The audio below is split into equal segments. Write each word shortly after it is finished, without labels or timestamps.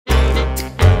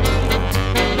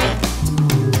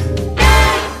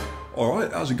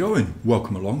how's it going?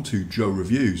 Welcome along to Joe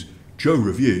Reviews. Joe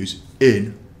Reviews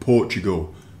in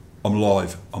Portugal. I'm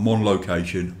live, I'm on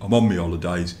location, I'm on my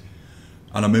holidays,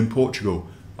 and I'm in Portugal.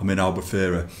 I'm in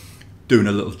Albufeira, doing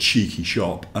a little cheeky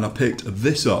shop, and I picked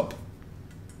this up.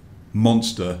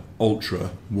 Monster Ultra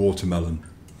Watermelon.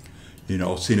 You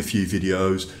know, I've seen a few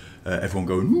videos, everyone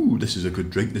going, ooh, this is a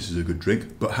good drink, this is a good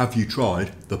drink, but have you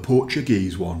tried the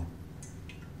Portuguese one?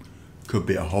 Could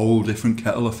be a whole different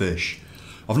kettle of fish.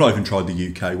 I've not even tried the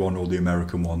UK one or the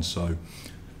American one, so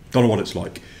don't know what it's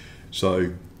like.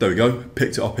 So there we go,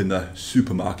 picked it up in the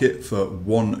supermarket for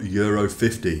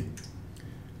 €1.50.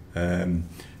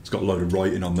 It's got a load of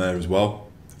writing on there as well.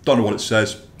 Don't know what it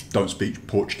says, don't speak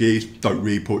Portuguese, don't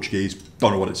read Portuguese,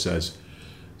 don't know what it says.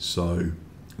 So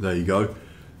there you go.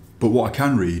 But what I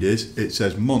can read is, it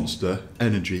says Monster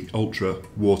Energy Ultra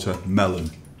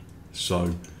Watermelon.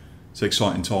 So it's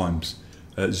exciting times.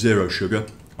 Zero sugar.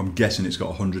 I'm guessing it's got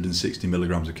 160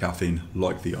 milligrams of caffeine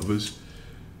like the others.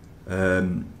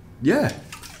 Yeah,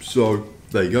 so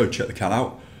there you go, check the can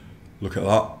out. Look at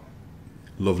that.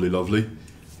 Lovely, lovely.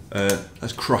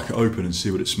 Let's crack it open and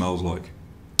see what it smells like.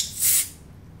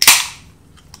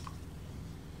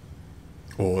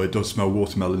 Oh, it does smell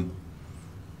watermelon.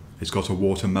 It's got a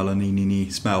watermelon-y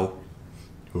smell.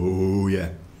 Oh yeah.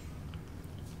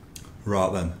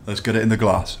 Right then, let's get it in the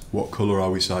glass. What colour are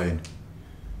we saying?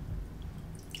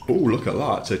 Oh, look at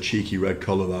that. It's a cheeky red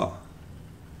colour, that.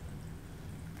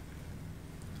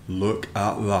 Look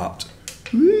at that.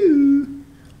 Woo.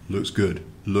 Looks good.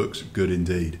 Looks good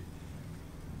indeed.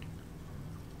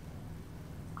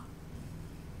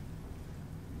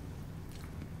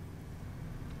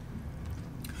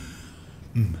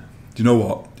 Do you know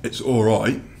what? It's all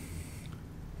right.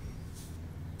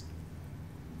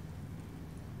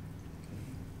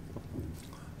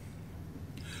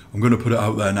 I'm going to put it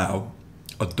out there now.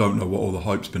 I don't know what all the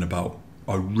hype's been about.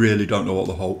 I really don't know what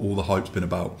all the hype's been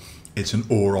about. It's an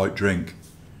all right drink.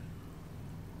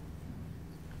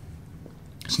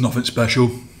 It's nothing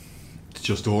special. It's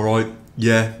just all right.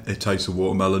 Yeah, it tastes of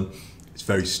watermelon. It's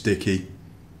very sticky.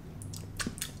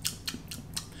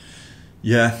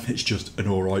 Yeah, it's just an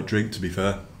all right drink, to be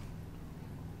fair.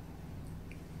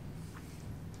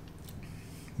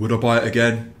 Would I buy it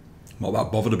again? Not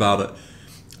that bothered about it.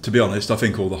 To be honest, I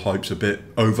think all the hype's a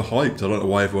bit overhyped. I don't know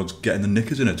why everyone's getting the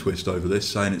knickers in a twist over this,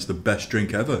 saying it's the best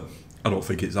drink ever. I don't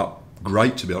think it's that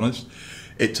great, to be honest.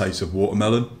 It tastes of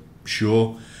watermelon,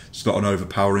 sure. It's not an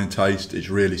overpowering taste. It's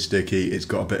really sticky. It's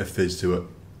got a bit of fizz to it.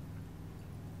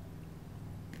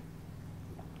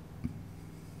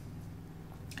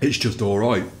 It's just all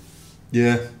right.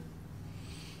 Yeah.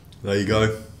 There you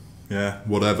go. Yeah,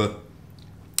 whatever.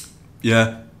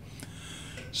 Yeah.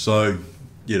 So,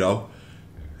 you know,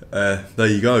 there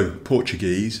you go.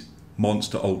 Portuguese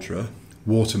Monster Ultra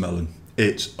Watermelon.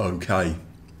 It's okay.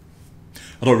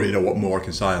 I don't really know what more I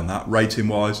can say on that. Rating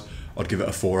wise, I'd give it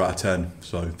a 4 out of 10.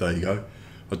 So there you go.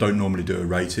 I don't normally do a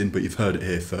rating, but you've heard it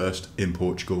here first. In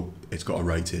Portugal, it's got a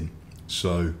rating.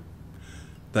 So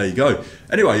there you go.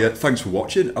 Anyway, thanks for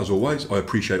watching. As always, I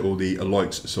appreciate all the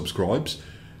likes, subscribes.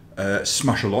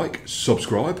 Smash a like,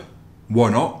 subscribe. Why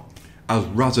not? As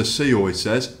Razza C always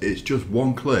says, it's just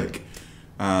one click.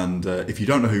 And if you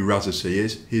don't know who Razza C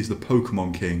is, he's the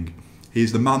Pokemon King.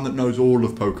 He's the man that knows all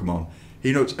of Pokemon.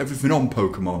 He knows everything on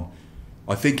Pokemon.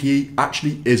 I think he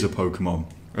actually is a Pokemon.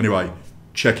 Anyway,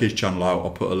 check his channel out.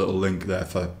 I'll put a little link there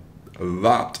for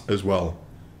that as well.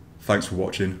 Thanks for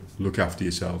watching. Look after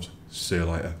yourselves. See you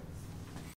later.